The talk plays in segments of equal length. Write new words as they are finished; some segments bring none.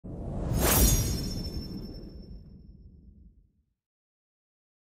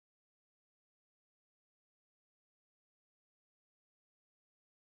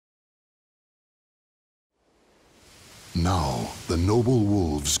Now, the noble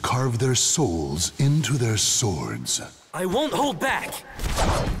wolves carve their souls into their swords. I won't hold back!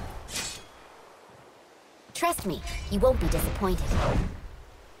 Trust me, you won't be disappointed.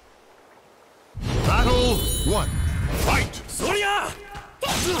 Battle 1. Fight! Soria!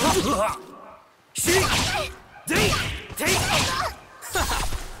 She! Date! Take!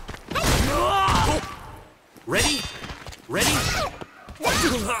 Ready? Ready?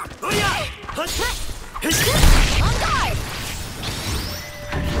 On guard!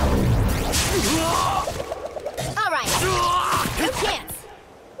 All right. No chance.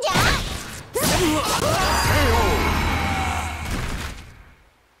 Yeah.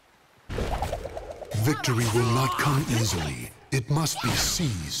 Victory will not come easily. It must be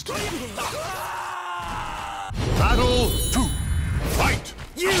seized. Battle 2. Fight!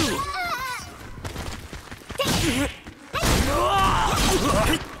 You!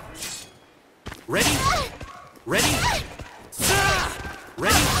 Ready? Ready?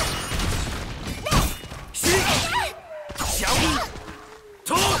 Ready? Shall we?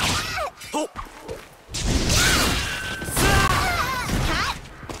 Talk! Hope!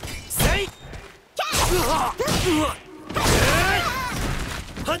 Say!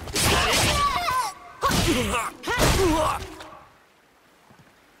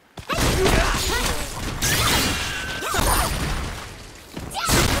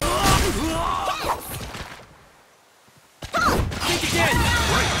 Think again!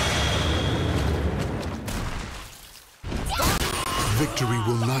 Victory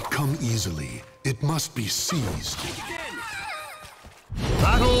will not come easily. It must be seized.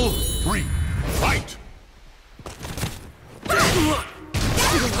 Battle 3. Fight!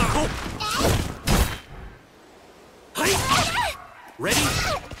 Ready?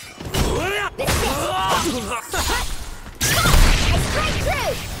 Straight through!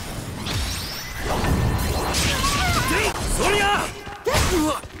 Date! Soria!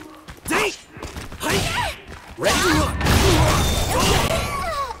 Date! Ready?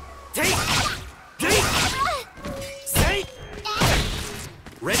 Take! Date! Say!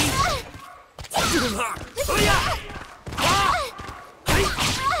 Ready? Soria!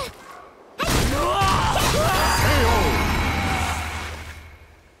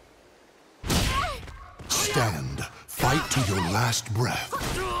 Stand. Fight to your last breath.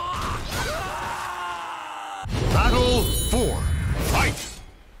 Battle 4. Fight!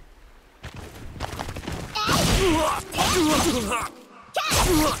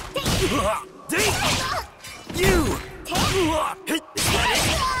 Date! You!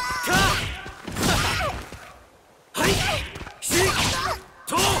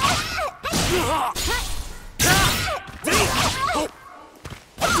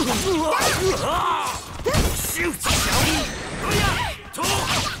 Shoot, shall we?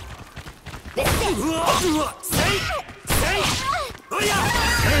 Say! Say!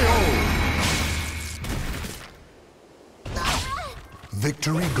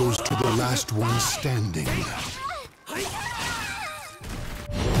 Victory goes to the last one standing.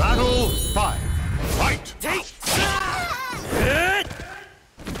 Battle 5. Fight! Take!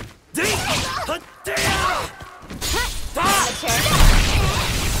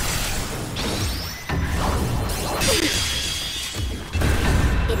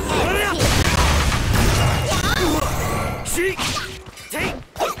 She! Take!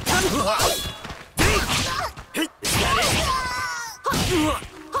 No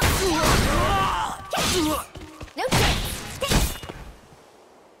chance.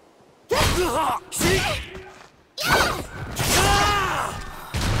 She!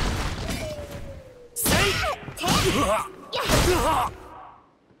 Say!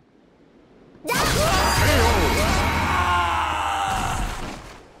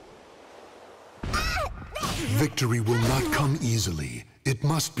 Victory will not come easily. It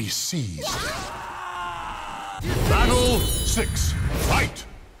must be seized. Battle 6. Fight!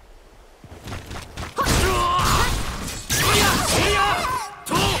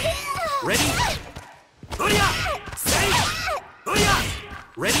 Ready? Say!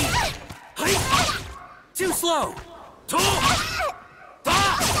 Ready? Too slow!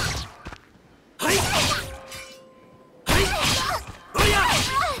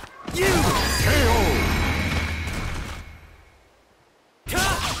 You!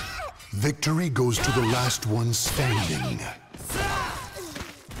 Victory goes to the last one standing.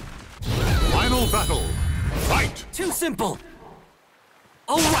 Final battle. Fight! Too simple!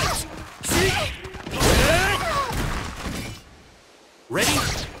 All right! Ready?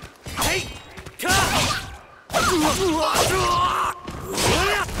 Hey!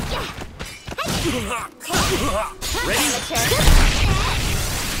 Ready?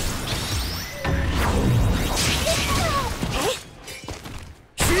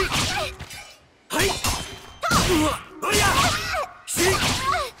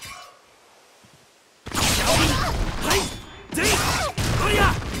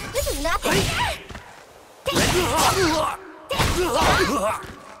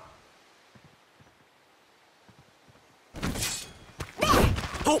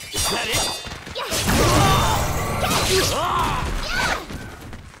 Oh, is that it?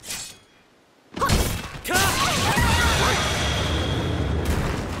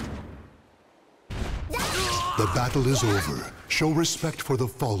 The battle is over. Show respect for the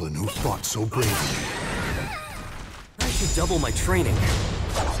fallen who fought so bravely. I should double my training.